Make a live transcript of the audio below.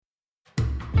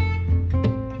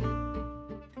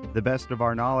The Best of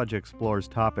Our Knowledge explores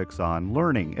topics on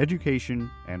learning,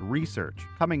 education, and research.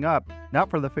 Coming up, not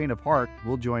for the faint of heart,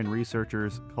 we'll join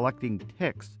researchers collecting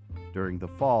ticks during the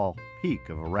fall peak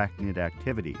of arachnid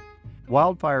activity.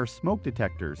 Wildfire smoke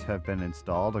detectors have been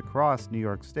installed across New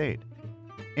York State.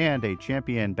 And a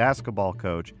champion basketball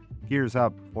coach gears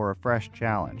up for a fresh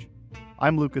challenge.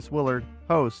 I'm Lucas Willard,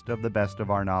 host of The Best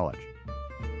of Our Knowledge.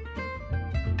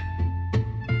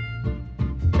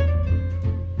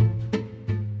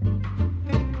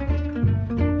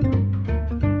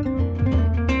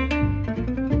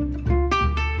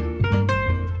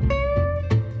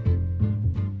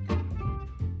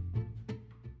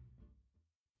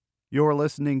 You're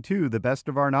listening to The Best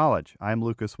of Our Knowledge. I'm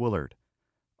Lucas Willard.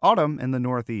 Autumn in the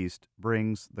Northeast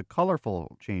brings the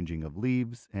colorful changing of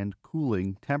leaves and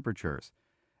cooling temperatures.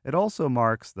 It also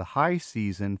marks the high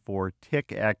season for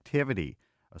tick activity,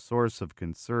 a source of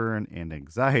concern and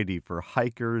anxiety for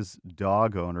hikers,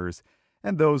 dog owners,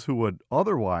 and those who would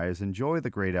otherwise enjoy the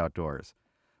great outdoors.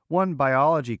 One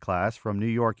biology class from New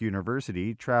York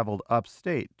University traveled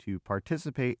upstate to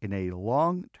participate in a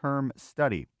long-term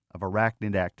study of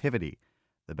arachnid activity.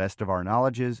 The Best of Our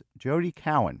Knowledge's Jody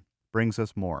Cowan brings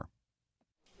us more.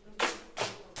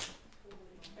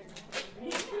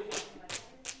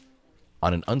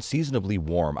 On an unseasonably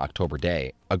warm October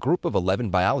day, a group of 11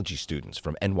 biology students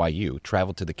from NYU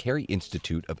traveled to the Carey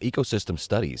Institute of Ecosystem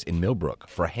Studies in Millbrook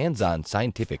for a hands-on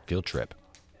scientific field trip.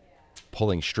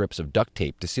 Pulling strips of duct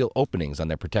tape to seal openings on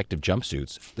their protective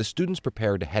jumpsuits, the students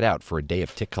prepared to head out for a day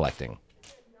of tick collecting.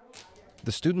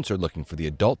 The students are looking for the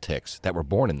adult ticks that were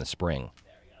born in the spring.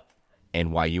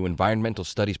 NYU Environmental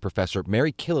Studies professor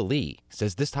Mary Killalea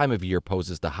says this time of year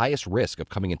poses the highest risk of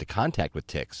coming into contact with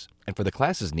ticks, and for the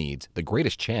class's needs, the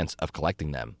greatest chance of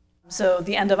collecting them. So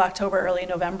the end of October, early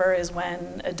November is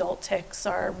when adult ticks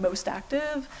are most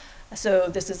active. So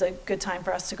this is a good time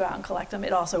for us to go out and collect them.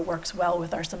 It also works well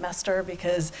with our semester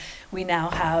because we now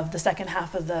have the second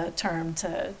half of the term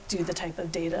to do the type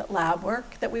of data lab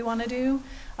work that we want to do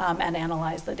and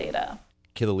analyze the data.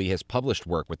 Killalea has published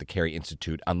work with the Carey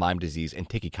Institute on Lyme disease and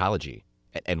tick ecology.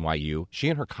 At NYU, she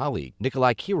and her colleague,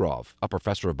 Nikolai Kirov, a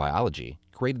professor of biology,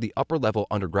 created the upper-level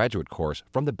undergraduate course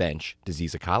From the Bench,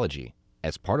 Disease Ecology.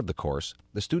 As part of the course,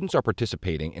 the students are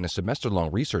participating in a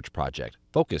semester-long research project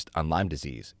focused on Lyme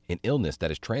disease, an illness that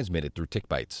is transmitted through tick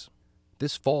bites.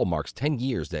 This fall marks 10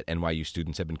 years that NYU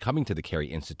students have been coming to the Carey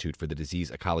Institute for the disease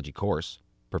ecology course.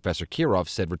 Professor Kirov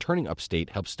said returning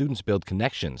upstate helps students build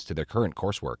connections to their current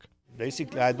coursework.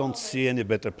 Basically, I don't see any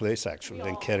better place actually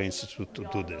than Carey Institute to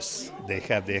do this. They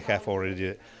have already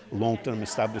a long-term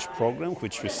established program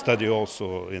which we study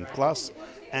also in class,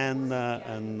 and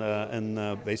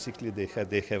basically they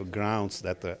have grounds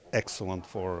that are excellent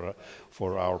for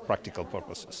our practical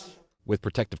purposes. With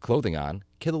protective clothing on,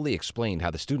 Killalea explained how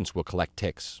the students will collect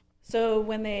ticks. So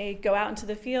when they go out into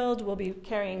the field, we'll be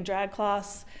carrying drag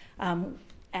cloths.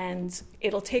 And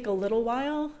it'll take a little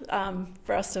while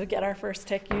for us to get our first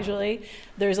tick usually.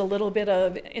 There's a little bit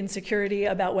of insecurity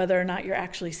about whether or not you're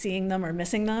actually seeing them or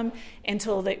missing them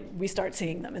until we start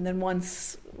seeing them. And then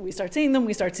once we start seeing them,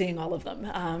 we start seeing all of them.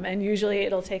 And usually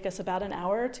it'll take us about an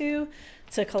hour or two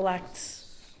to collect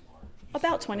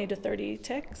about 20 to 30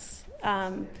 ticks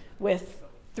with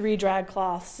 3 drag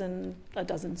cloths and a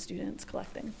dozen students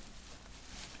collecting.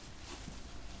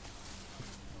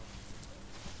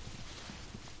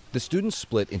 The students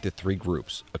split into 3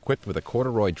 groups, equipped with a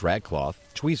corduroy drag cloth,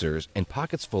 tweezers, and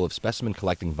pockets full of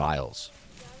specimen-collecting vials.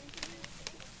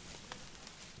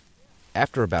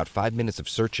 After about 5 minutes of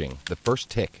searching, the first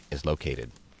tick is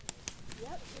located.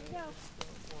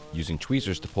 Using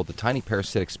tweezers to pull the tiny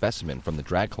parasitic specimen from the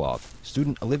drag cloth,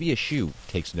 student Olivia Hsu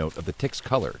takes note of the tick's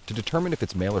color to determine if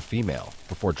it's male or female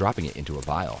before dropping it into a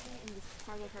vial.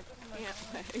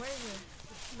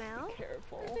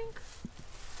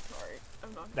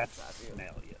 That's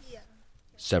male, yes. Yeah.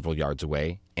 Several yards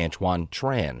away, Antoine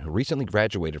Tran, who recently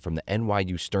graduated from the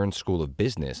NYU Stern School of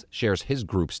Business, shares his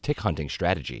group's tick hunting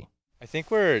strategy. I think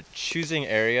we're choosing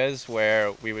areas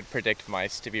where we would predict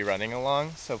mice to be running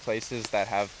along, so places that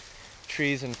have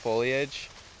trees and foliage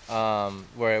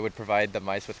where it would provide the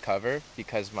mice with cover,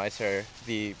 because mice are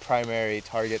the primary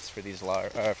targets for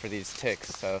these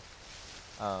ticks. So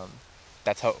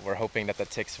that's how we're hoping that the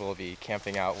ticks will be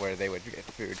camping out where they would get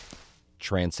food.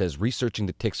 Tran says researching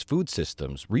the tick's food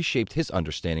systems reshaped his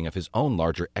understanding of his own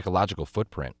larger ecological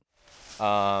footprint.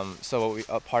 So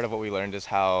part of what we learned is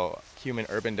how human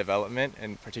urban development,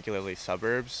 and particularly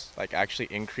suburbs, actually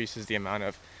increases the amount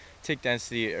of tick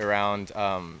density around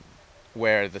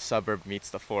where the suburb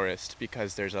meets the forest,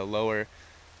 because there's a lower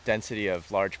density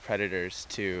of large predators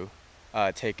to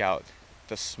take out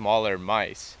the smaller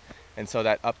mice. And so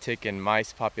that uptick in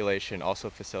mice population also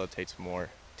facilitates more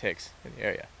ticks in the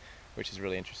area, which is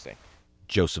really interesting.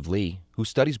 Joseph Lee, who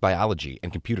studies biology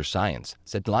and computer science,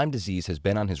 said Lyme disease has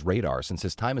been on his radar since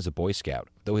his time as a Boy Scout,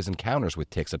 though his encounters with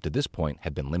ticks up to this point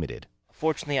have been limited.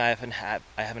 Fortunately, I haven't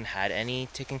had any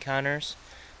tick encounters.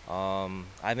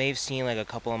 I may have seen like a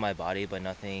couple on my body, but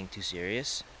nothing too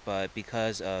serious. But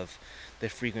because of the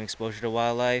frequent exposure to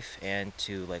wildlife and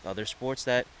to like other sports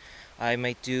that I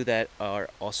might do that are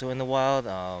also in the wild,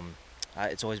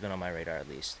 it's always been on my radar at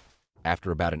least.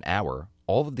 After about an hour,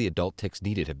 all of the adult ticks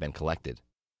needed have been collected.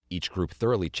 Each group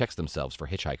thoroughly checks themselves for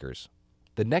hitchhikers.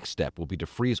 The next step will be to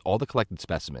freeze all the collected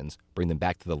specimens, bring them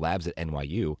back to the labs at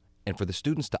NYU, and for the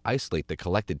students to isolate the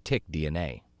collected tick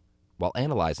DNA. While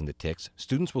analyzing the ticks,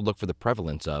 students will look for the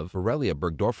prevalence of Borrelia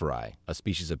burgdorferi, a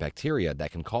species of bacteria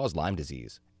that can cause Lyme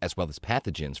disease, as well as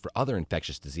pathogens for other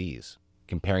infectious disease.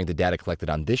 Comparing the data collected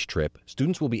on this trip,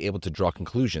 students will be able to draw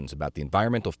conclusions about the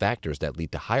environmental factors that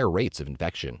lead to higher rates of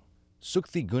infection.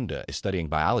 Sukthi Gunda is studying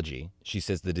biology. She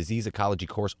says the disease ecology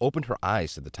course opened her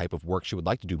eyes to the type of work she would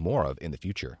like to do more of in the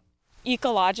future.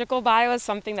 Ecological bio is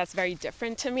something that's very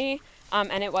different to me,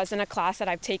 and it wasn't a class that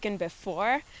I've taken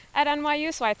before at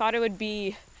NYU, so I thought it would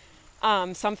be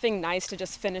something nice to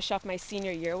just finish up my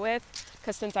senior year with,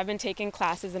 because since I've been taking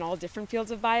classes in all different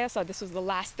fields of bio, so this was the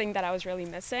last thing that I was really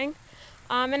missing.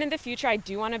 And in the future, I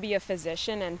do want to be a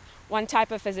physician, and one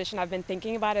type of physician I've been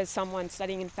thinking about is someone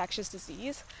studying infectious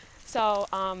disease. So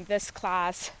this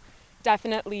class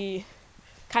definitely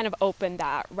kind of opened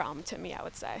that realm to me, I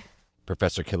would say.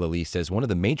 Professor Killalea says one of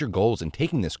the major goals in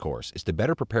taking this course is to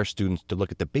better prepare students to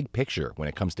look at the big picture when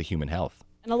it comes to human health.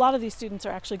 And a lot of these students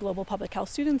are actually global public health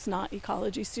students, not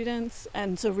ecology students.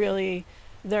 And so really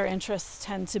their interests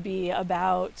tend to be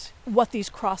about what these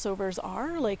crossovers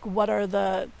are, like what are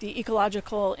the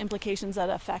ecological implications that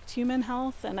affect human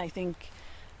health. And I think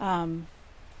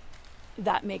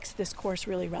that makes this course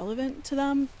really relevant to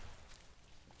them.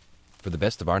 For the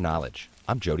best of our knowledge,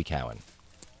 I'm Jody Cowan.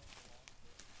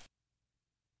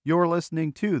 You're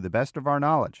listening to The Best of Our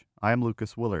Knowledge. I'm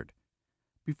Lucas Willard.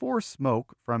 Before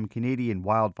smoke from Canadian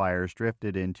wildfires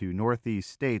drifted into northeast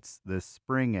states this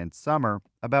spring and summer,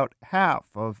 about half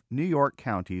of New York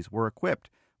counties were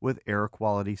equipped with air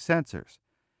quality sensors.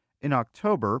 In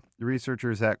October,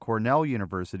 researchers at Cornell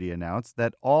University announced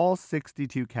that all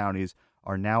 62 counties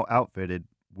are now outfitted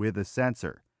with a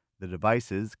sensor. The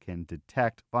devices can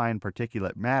detect fine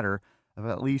particulate matter of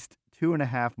at least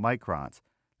 2.5 microns.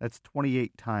 That's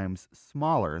 28 times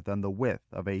smaller than the width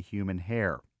of a human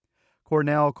hair.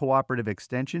 Cornell Cooperative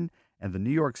Extension and the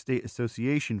New York State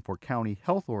Association for County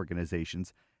Health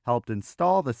Organizations helped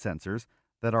install the sensors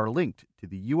that are linked to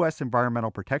the U.S. Environmental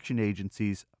Protection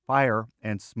Agency's Fire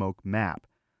and Smoke Map.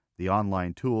 The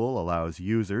online tool allows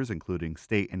users, including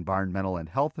state environmental and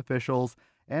health officials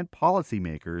and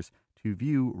policymakers, to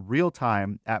view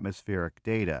real-time atmospheric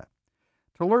data.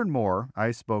 To learn more, I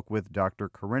spoke with Dr.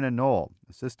 Corinna Knoll,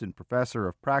 Assistant Professor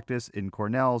of Practice in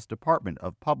Cornell's Department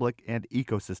of Public and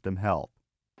Ecosystem Health.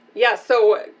 Yeah,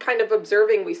 so kind of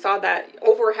observing, we saw that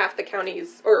over half the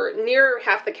counties, or near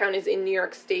half the counties in New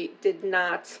York State did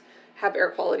not have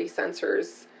air quality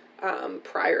sensors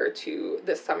prior to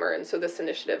this summer. And so this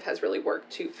initiative has really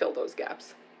worked to fill those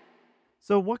gaps.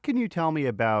 So what can you tell me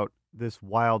about this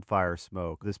wildfire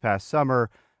smoke? This past summer,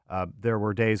 there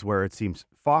were days where it seems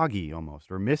foggy almost,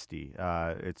 or misty.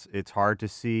 It's hard to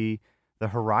see the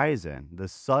horizon. The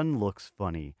sun looks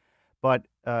funny. But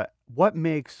what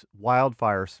makes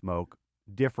wildfire smoke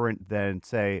different than,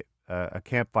 say, a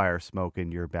campfire smoke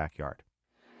in your backyard?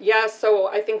 Yeah, so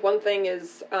I think one thing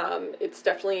is it's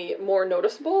definitely more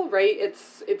noticeable, right?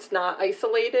 It's not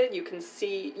isolated. You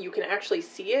can actually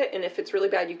see it, and if it's really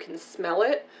bad, you can smell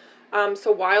it.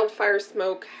 So wildfire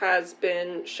smoke has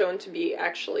been shown to be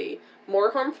actually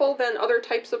more harmful than other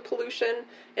types of pollution,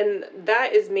 and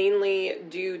that is mainly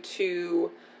due to,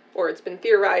 or it's been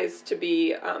theorized to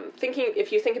be,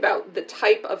 if you think about the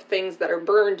type of things that are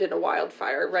burned in a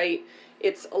wildfire, right?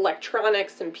 It's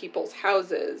electronics in people's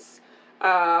houses.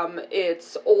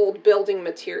 It's old building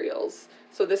materials.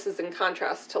 So this is in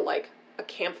contrast to like a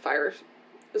campfire,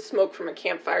 the smoke from a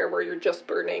campfire where you're just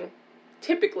burning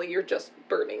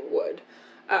wood.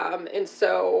 And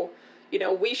so,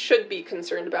 we should be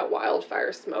concerned about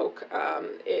wildfire smoke.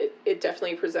 It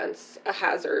definitely presents a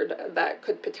hazard that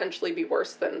could potentially be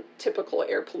worse than typical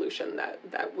air pollution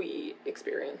that we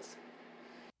experience.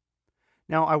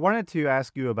 Now, I wanted to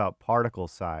ask you about particle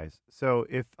size. So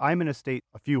if I'm in a state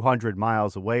a few hundred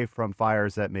miles away from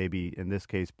fires that may be, in this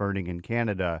case, burning in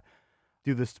Canada,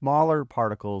 do the smaller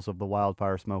particles of the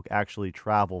wildfire smoke actually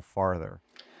travel farther?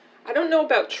 I don't know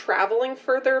about traveling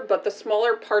further, but the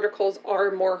smaller particles are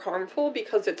more harmful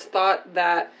because it's thought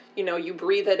that, you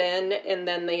breathe it in and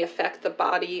then they affect the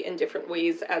body in different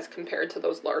ways as compared to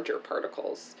those larger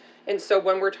particles. And so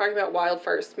when we're talking about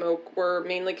wildfire smoke, we're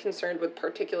mainly concerned with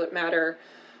particulate matter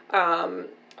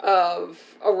of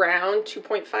around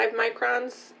 2.5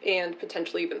 microns and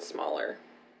potentially even smaller.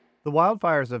 The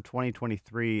wildfires of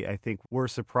 2023, I think, were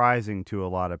surprising to a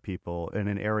lot of people in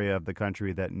an area of the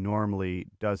country that normally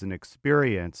doesn't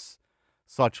experience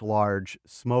such large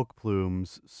smoke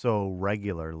plumes so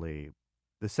regularly.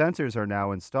 The sensors are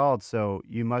now installed, so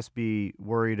you must be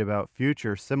worried about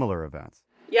future similar events.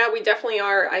 Yeah, we definitely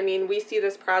are. I mean, we see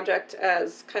this project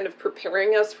as kind of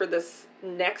preparing us for this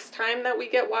next time that we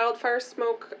get wildfire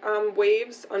smoke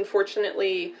waves.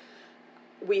 Unfortunately,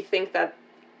 we think that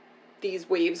these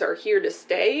waves are here to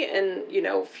stay,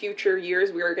 and future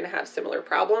years we are going to have similar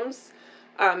problems.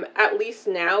 At least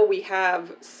now we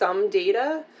have some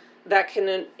data that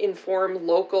can inform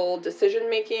local decision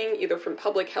making, either from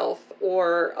public health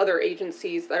or other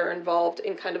agencies that are involved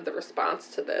in kind of the response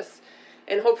to this.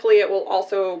 And hopefully it will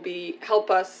also help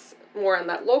us more on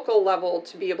that local level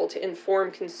to be able to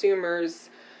inform consumers,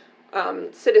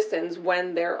 citizens,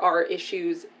 when there are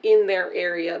issues in their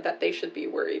area that they should be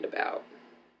worried about.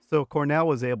 So Cornell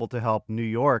was able to help New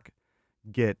York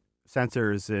get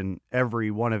sensors in every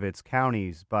one of its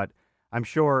counties, but I'm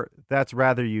sure that's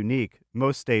rather unique.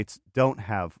 Most states don't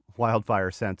have wildfire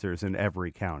sensors in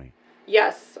every county.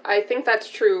 Yes, I think that's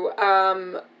true.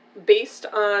 Based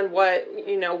on what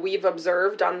we've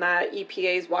observed on that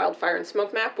EPA's wildfire and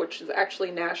smoke map, which is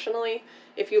actually nationally,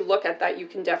 if you look at that, you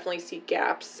can definitely see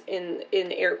gaps in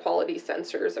air quality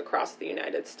sensors across the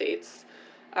United States.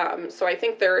 So I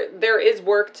think there is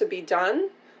work to be done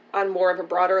on more of a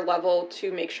broader level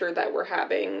to make sure that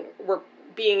we're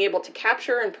being able to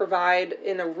capture and provide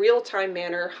in a real-time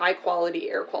manner high quality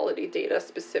air quality data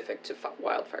specific to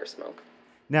wildfire smoke.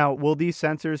 Now, will these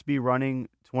sensors be running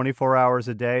 24 hours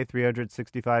a day,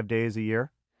 365 days a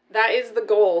year? That is the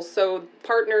goal. So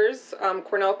partners,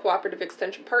 Cornell Cooperative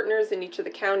Extension partners in each of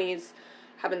the counties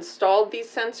have installed these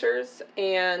sensors,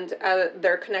 and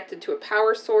they're connected to a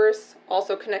power source,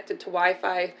 also connected to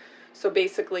Wi-Fi. So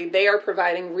basically they are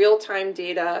providing real-time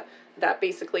data that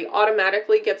basically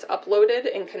automatically gets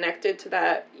uploaded and connected to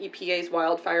that EPA's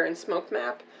wildfire and smoke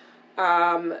map.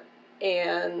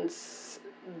 And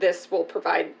this will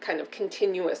provide kind of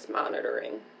continuous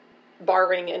monitoring,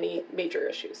 barring any major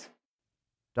issues.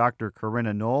 Dr.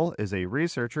 Corinna Knoll is a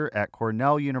researcher at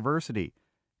Cornell University.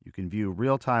 You can view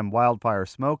real-time wildfire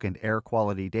smoke and air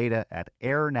quality data at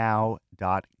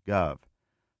airnow.gov.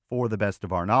 For the best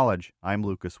of our knowledge, I'm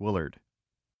Lucas Willard.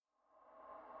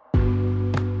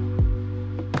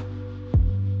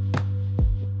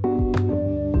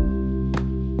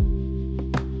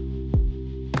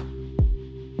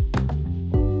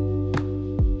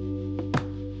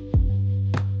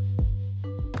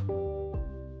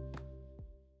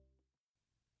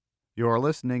 You're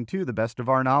listening to The Best of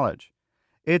Our Knowledge.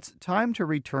 It's time to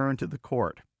return to the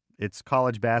court. It's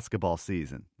college basketball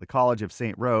season. The College of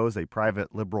St. Rose, a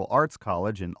private liberal arts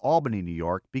college in Albany, New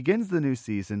York, begins the new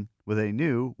season with a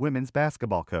new women's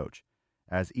basketball coach.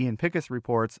 As Ian Pickus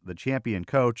reports, the champion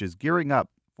coach is gearing up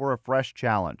for a fresh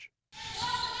challenge.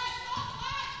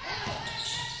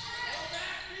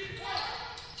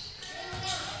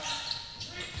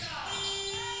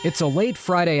 It's a late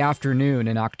Friday afternoon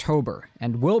in October,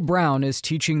 and Will Brown is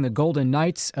teaching the Golden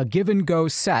Knights a give-and-go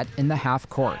set in the half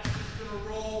court.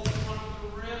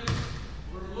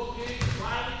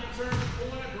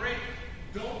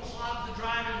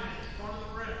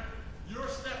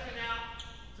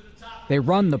 They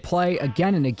run the play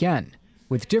again and again,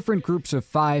 with different groups of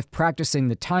 5 practicing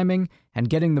the timing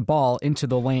and getting the ball into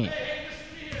the lane.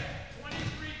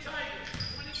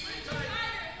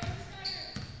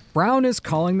 Brown is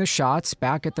calling the shots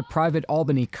back at the private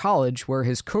Albany College, where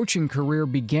his coaching career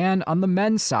began on the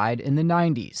men's side in the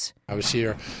 90s. I was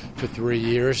here for 3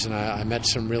 years, and I met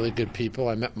some really good people.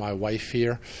 I met my wife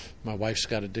here. My wife's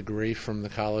got a degree from the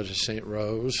College of St.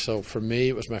 Rose, so for me,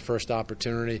 it was my first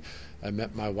opportunity. I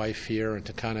met my wife here, and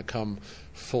to kind of come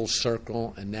full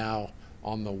circle, and now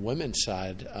on the women's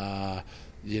side,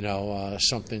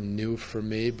 something new for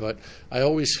me. But I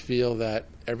always feel that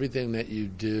everything that you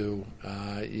do,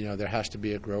 there has to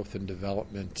be a growth and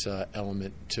development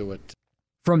element to it.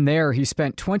 From there, he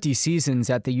spent 20 seasons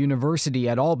at the University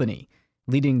at Albany,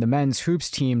 leading the men's hoops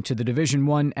team to the Division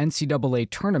I NCAA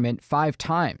tournament 5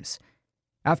 times.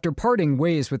 After parting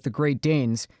ways with the Great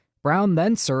Danes, Brown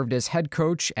then served as head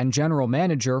coach and general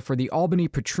manager for the Albany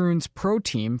Patroons pro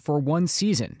team for 1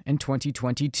 season in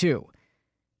 2022.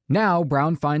 Now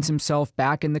Brown finds himself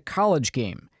back in the college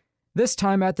game, this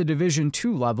time at the Division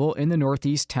II level in the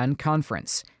Northeast 10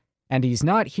 Conference. And he's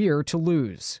not here to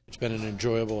lose. It's been an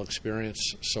enjoyable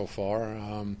experience so far.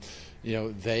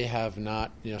 They have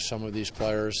not, some of these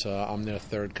players, I'm their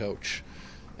third coach.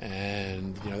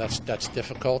 And, that's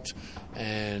difficult.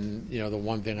 And, the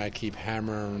one thing I keep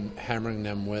hammering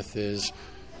them with is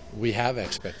we have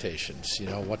expectations.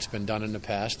 What's been done in the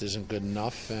past isn't good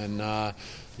enough. And,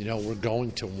 we're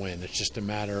going to win. It's just a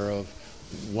matter of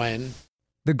when.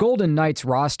 The Golden Knights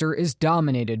roster is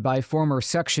dominated by former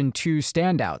Section 2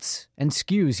 standouts and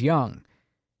skews young.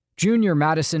 Junior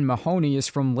Madison Mahoney is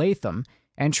from Latham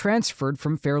and transferred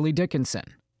from Fairleigh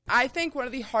Dickinson. I think one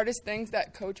of the hardest things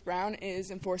that Coach Brown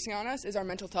is enforcing on us is our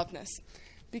mental toughness,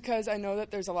 because I know that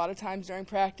there's a lot of times during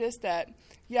practice that,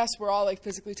 yes, we're all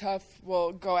physically tough,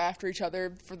 we'll go after each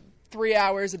other for 3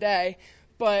 hours a day,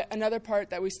 but another part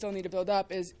that we still need to build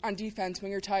up is on defense. When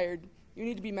you're tired, you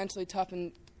need to be mentally tough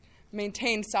and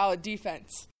maintain solid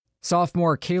defense.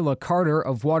 Sophomore Kayla Carter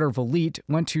of Waterville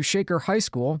went to Shaker High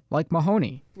School like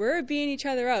Mahoney. We're beating each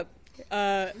other up,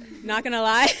 not gonna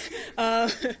lie,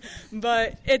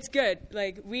 but it's good.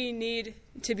 We need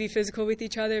to be physical with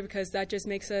each other because that just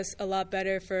makes us a lot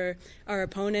better for our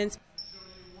opponents.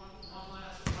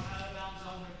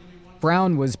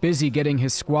 Brown was busy getting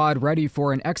his squad ready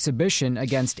for an exhibition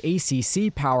against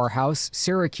ACC powerhouse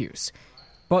Syracuse.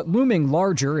 But looming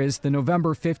larger is the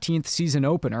November 15th season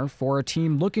opener for a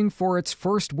team looking for its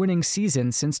first winning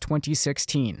season since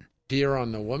 2016. Here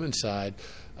on the women's side,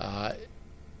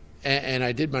 and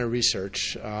I did my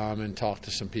research and talked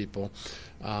to some people,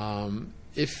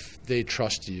 if they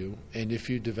trust you and if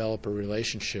you develop a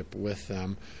relationship with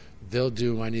them, they'll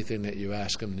do anything that you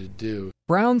ask them to do.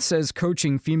 Brown says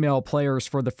coaching female players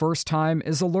for the first time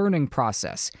is a learning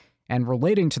process, and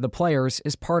relating to the players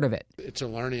is part of it. It's a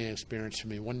learning experience for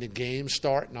me. When the games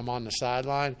start and I'm on the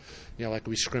sideline, like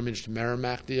we scrimmaged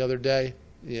Merrimack the other day,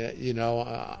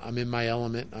 I'm in my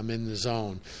element, I'm in the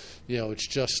zone. It's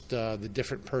just the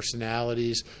different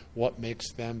personalities, what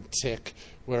makes them tick.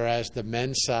 Whereas the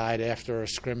men's side, after a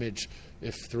scrimmage,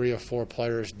 if 3 or 4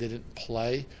 players didn't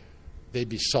play, they'd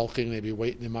be sulking, they'd be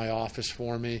waiting in my office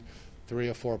for me. 3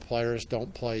 or 4 players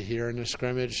don't play here in the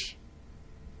scrimmage.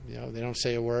 They don't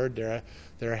say a word.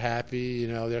 They're happy.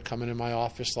 They're coming in my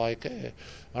office like, hey,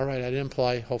 all right, I didn't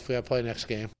play. Hopefully I play next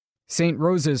game. St.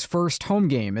 Rose's first home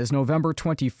game is November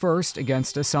 21st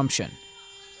against Assumption.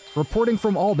 Reporting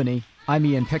from Albany, I'm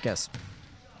Ian Pickus.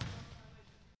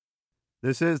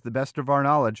 This is The Best of Our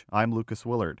Knowledge. I'm Lucas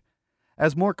Willard.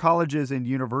 As more colleges and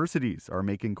universities are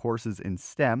making courses in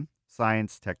STEM,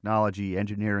 science, technology,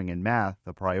 engineering, and math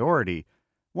a priority,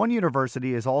 one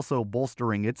university is also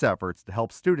bolstering its efforts to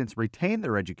help students retain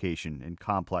their education in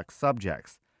complex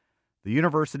subjects. The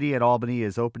University at Albany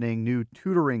is opening new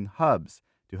tutoring hubs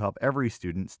to help every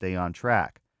student stay on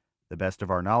track. The Best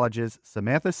of Our Knowledge's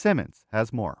Samantha Simmons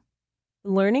has more.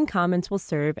 Learning Commons will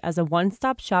serve as a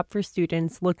one-stop shop for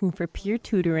students looking for peer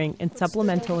tutoring and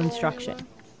supplemental instruction.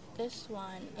 This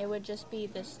one, it would just be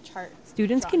this chart.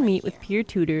 Students can meet with peer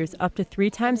tutors up to 3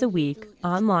 times a week,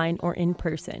 online or in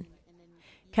person.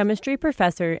 Chemistry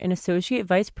professor and associate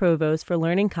vice provost for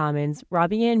Learning Commons,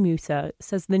 Robbie Ann Musa,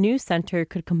 says the new center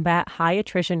could combat high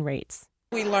attrition rates.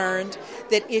 We learned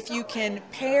that if you can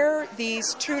pair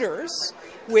these tutors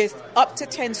with up to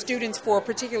 10 students for a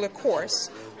particular course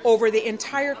over the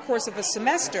entire course of a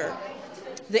semester,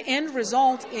 the end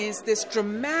result is this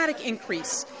dramatic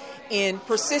increase in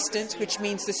persistence, which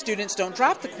means the students don't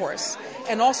drop the course,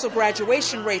 and also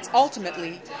graduation rates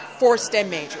ultimately for STEM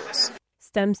majors.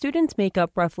 STEM students make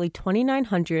up roughly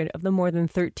 2,900 of the more than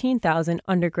 13,000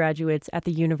 undergraduates at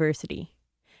the university.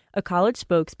 A college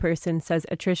spokesperson says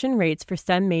attrition rates for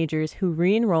STEM majors who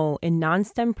re-enroll in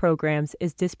non-STEM programs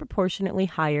is disproportionately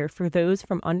higher for those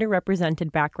from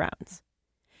underrepresented backgrounds.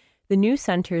 The new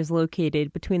center is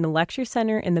located between the lecture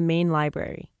center and the main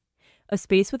library. A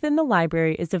space within the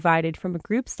library is divided from a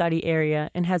group study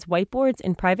area and has whiteboards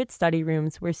and private study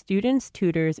rooms where students,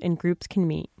 tutors, and groups can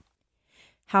meet.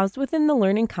 Housed within the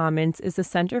Learning Commons is the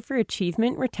Center for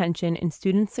Achievement, Retention, and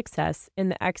Student Success in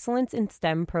the Excellence in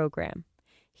STEM program.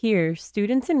 Here,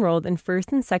 students enrolled in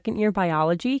first and second year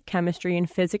biology, chemistry, and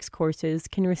physics courses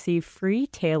can receive free,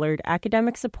 tailored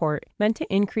academic support meant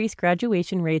to increase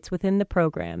graduation rates within the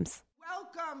programs.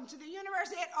 Welcome to the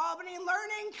University at Albany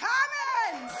Learning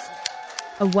Commons!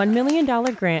 A $1 million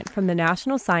grant from the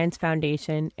National Science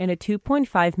Foundation and a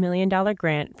 $2.5 million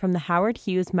grant from the Howard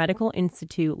Hughes Medical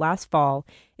Institute last fall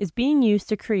is being used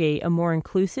to create a more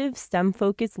inclusive,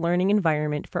 STEM-focused learning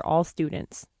environment for all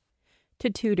students. To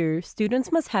tutor,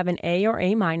 students must have an A or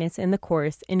A- in the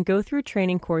course and go through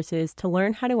training courses to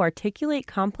learn how to articulate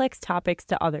complex topics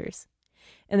to others.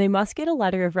 And they must get a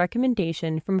letter of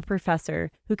recommendation from a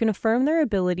professor who can affirm their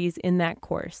abilities in that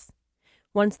course.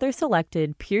 Once they're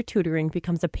selected, peer tutoring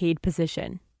becomes a paid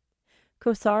position.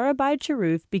 Kosara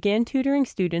Obaid-Sharif began tutoring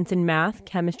students in math,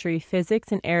 chemistry,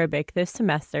 physics, and Arabic this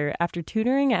semester after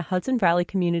tutoring at Hudson Valley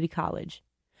Community College.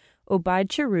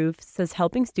 Obaid-Sharif says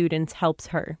helping students helps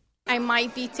her. I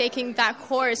might be taking that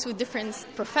course with different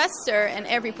professor, and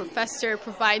every professor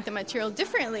provide the material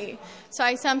differently. So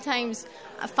I sometimes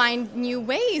find new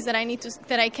ways that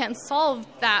I can solve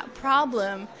that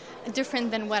problem different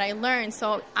than what I learned.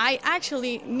 So I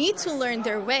actually need to learn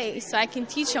their way so I can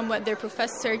teach them what their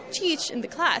professor teach in the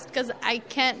class, because I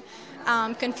can't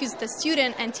confuse the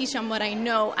student and teach them what I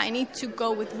know. I need to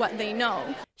go with what they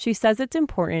know. She says it's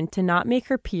important to not make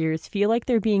her peers feel like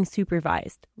they're being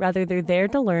supervised. Rather, they're there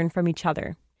to learn from each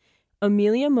other.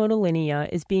 Amelia Modolinia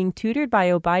is being tutored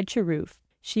by Obaid-Sharif.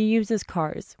 She uses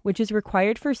CARS, which is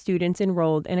required for students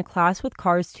enrolled in a class with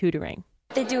CARS tutoring.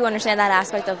 They do understand that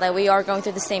aspect of that we are going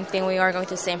through the same thing, we are going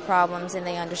through the same problems, and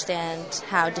they understand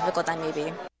how difficult that may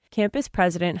be. Campus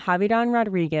President Javidan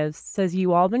Rodriguez says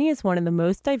UAlbany is one of the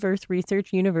most diverse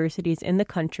research universities in the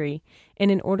country, and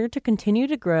in order to continue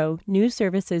to grow, new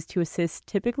services to assist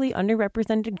typically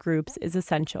underrepresented groups is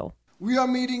essential. We are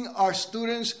meeting our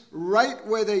students right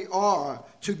where they are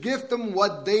to give them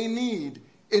what they need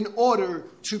in order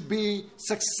to be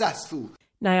successful.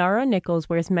 Nyara Nichols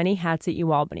wears many hats at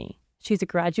UAlbany. She's a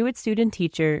graduate student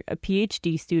teacher, a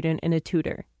PhD student, and a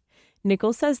tutor.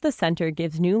 Nichols says the center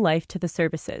gives new life to the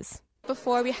services.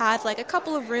 Before we had a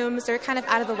couple of rooms, they're kind of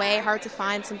out of the way, hard to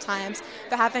find sometimes.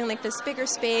 But having this bigger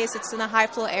space, it's in a high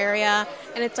floor area,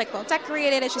 and it's well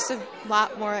decorated. It's just a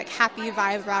lot more happy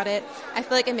vibe about it. I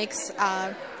feel like it makes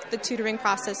the tutoring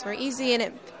process more easy,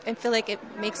 and I feel like it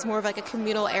makes more of a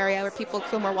communal area where people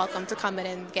feel more welcome to come in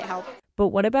and get help. But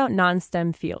what about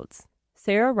non-STEM fields?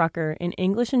 Sarah Rucker, an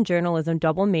English and journalism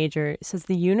double major, says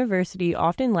the university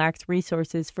often lacks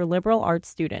resources for liberal arts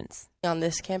students. On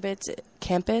this campus,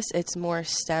 it's more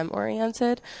STEM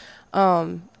oriented,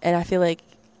 and I feel like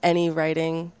any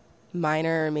writing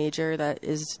minor or major that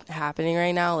is happening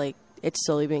right now, it's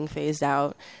slowly being phased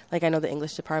out. I know the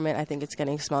English department, I think it's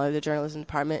getting smaller. The journalism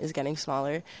department is getting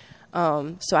smaller.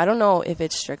 So I don't know if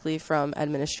it's strictly from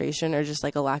administration or just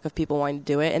a lack of people wanting to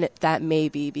do it. And that may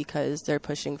be because they're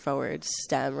pushing forward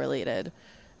STEM-related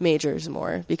majors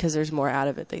more because there's more out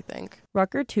of it, they think.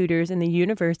 Rucker tutors in the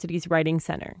university's Writing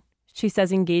Center. She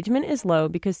says engagement is low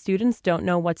because students don't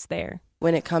know what's there.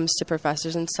 When it comes to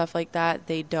professors and stuff like that,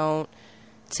 they don't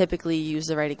typically use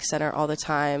the Writing Center all the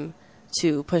time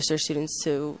to push their students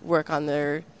to work on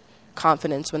their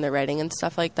confidence when they're writing and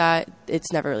stuff like that.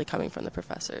 It's never really coming from the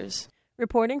professors.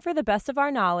 Reporting for the best of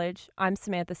our knowledge, I'm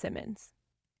Samantha Simmons.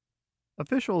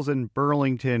 Officials in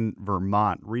Burlington,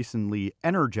 Vermont recently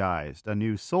energized a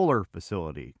new solar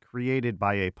facility created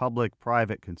by a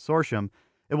public-private consortium.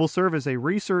 It will serve as a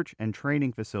research and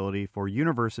training facility for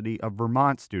University of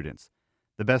Vermont students.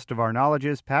 The best of our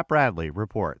knowledge's Pat Bradley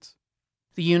reports.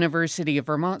 The University of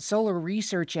Vermont Solar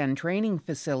Research and Training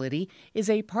Facility is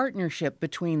a partnership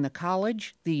between the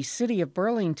college, the City of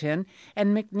Burlington,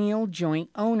 and McNeil joint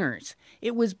owners.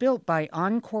 It was built by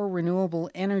Encore Renewable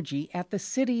Energy at the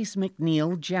city's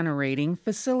McNeil Generating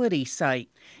Facility site.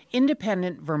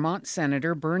 Independent Vermont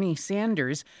Senator Bernie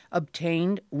Sanders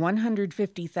obtained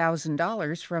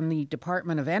 $150,000 from the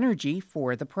Department of Energy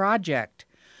for the project.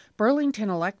 Burlington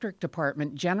Electric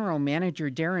Department General Manager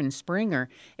Darren Springer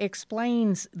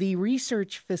explains the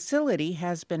research facility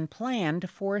has been planned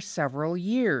for several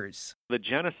years. The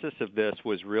genesis of this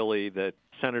was really that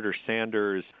Senator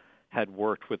Sanders had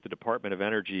worked with the Department of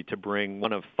Energy to bring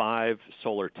one of 5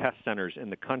 solar test centers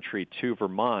in the country to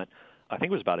Vermont. I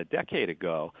think it was about a decade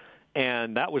ago.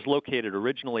 And that was located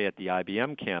originally at the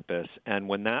IBM campus. And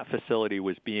when that facility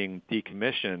was being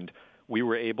decommissioned, we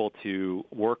were able to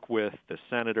work with the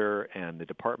senator and the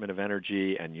Department of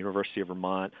Energy and University of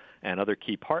Vermont and other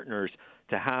key partners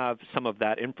to have some of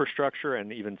that infrastructure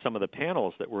and even some of the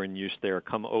panels that were in use there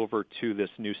come over to this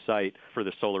new site for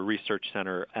the Solar Research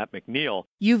Center at McNeil.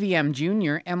 UVM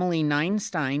junior Emily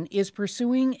Neinstein is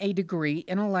pursuing a degree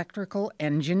in electrical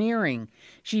engineering.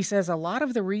 She says a lot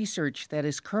of the research that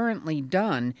is currently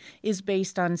done is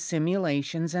based on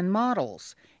simulations and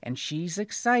models, and she's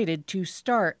excited to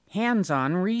start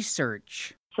hands-on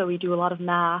research. So we do a lot of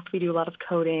math, we do a lot of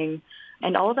coding,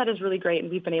 and all of that is really great,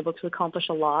 and we've been able to accomplish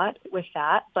a lot with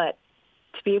that. But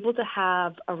to be able to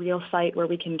have a real site where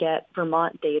we can get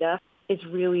Vermont data is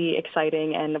really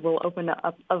exciting and will open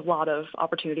up a lot of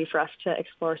opportunity for us to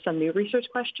explore some new research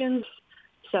questions.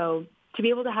 So to be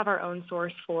able to have our own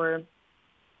source for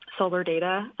solar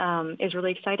data is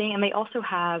really exciting. And they also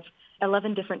have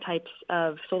 11 different types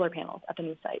of solar panels at the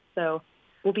new site. So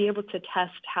we'll be able to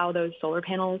test how those solar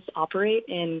panels operate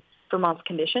in Vermont's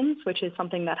conditions, which is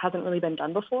something that hasn't really been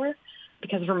done before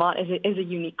because Vermont is a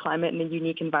unique climate and a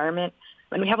unique environment.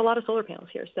 And we have a lot of solar panels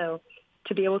here. So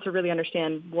to be able to really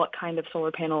understand what kind of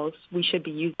solar panels we should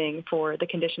be using for the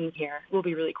conditions here will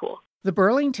be really cool. The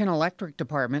Burlington Electric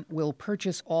Department will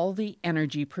purchase all the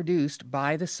energy produced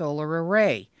by the solar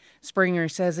array. Springer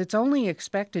says it's only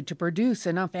expected to produce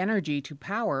enough energy to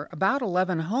power about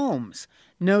 11 homes,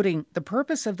 noting the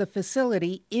purpose of the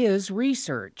facility is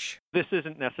research. This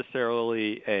isn't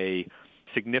necessarily a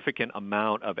significant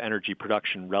amount of energy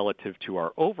production relative to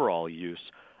our overall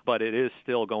use, but it is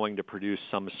still going to produce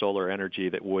some solar energy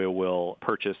that we will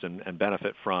purchase and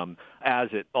benefit from, as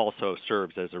it also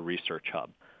serves as a research hub.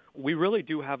 We really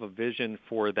do have a vision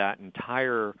for that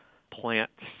entire plant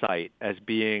site as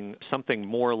being something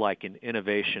more like an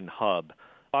innovation hub.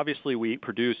 Obviously, we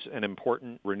produce an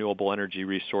important renewable energy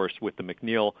resource with the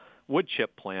McNeil wood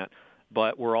chip plant,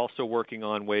 but we're also working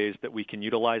on ways that we can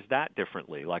utilize that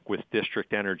differently, like with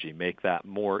district energy, make that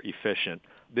more efficient.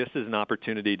 This is an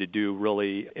opportunity to do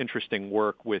really interesting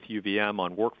work with UVM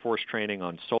on workforce training,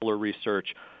 on solar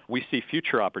research. We see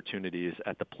future opportunities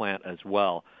at the plant as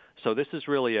well. So this is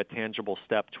really a tangible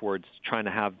step towards trying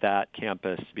to have that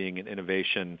campus being an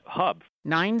innovation hub.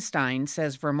 Neinstein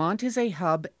says Vermont is a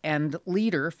hub and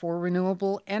leader for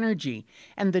renewable energy,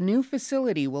 and the new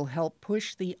facility will help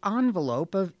push the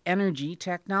envelope of energy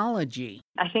technology.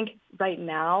 I think right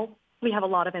now we have a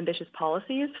lot of ambitious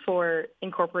policies for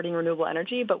incorporating renewable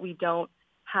energy, but we don't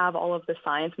have all of the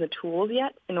science and the tools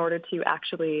yet in order to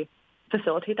actually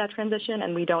facilitate that transition,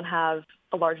 and we don't have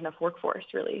a large enough workforce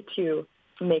really to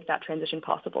make that transition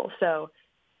possible. So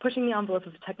pushing the envelope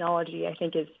of technology, I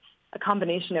think, is a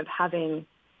combination of having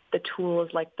the tools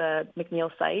like the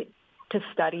McNeil site to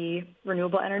study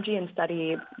renewable energy and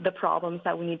study the problems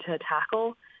that we need to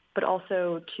tackle, but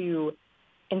also to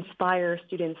inspire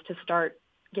students to start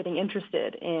getting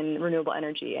interested in renewable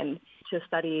energy and to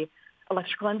study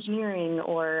electrical engineering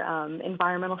or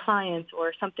environmental science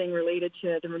or something related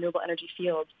to the renewable energy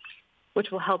field, which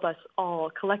will help us all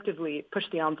collectively push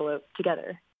the envelope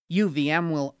together.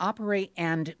 UVM will operate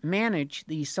and manage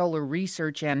the solar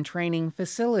research and training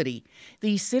facility.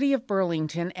 The City of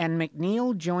Burlington and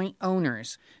McNeil joint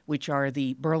owners, which are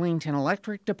the Burlington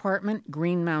Electric Department,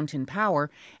 Green Mountain Power,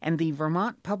 and the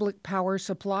Vermont Public Power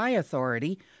Supply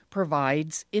Authority,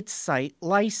 provides its site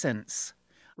license.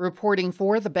 Reporting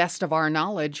for The Best of Our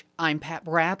Knowledge, I'm Pat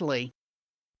Bradley.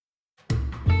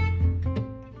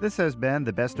 This has been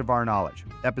The Best of Our Knowledge,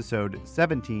 episode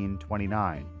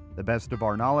 1729. The Best of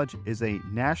Our Knowledge is a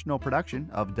national production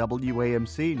of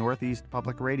WAMC Northeast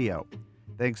Public Radio.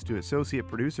 Thanks to associate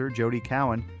producer Jody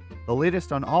Cowan, the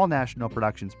latest on all National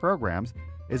Productions programs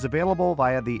is available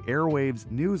via the Airwaves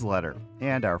newsletter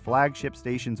and our flagship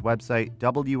station's website,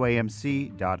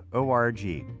 WAMC.org.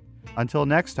 Until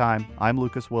next time, I'm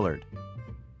Lucas Willard.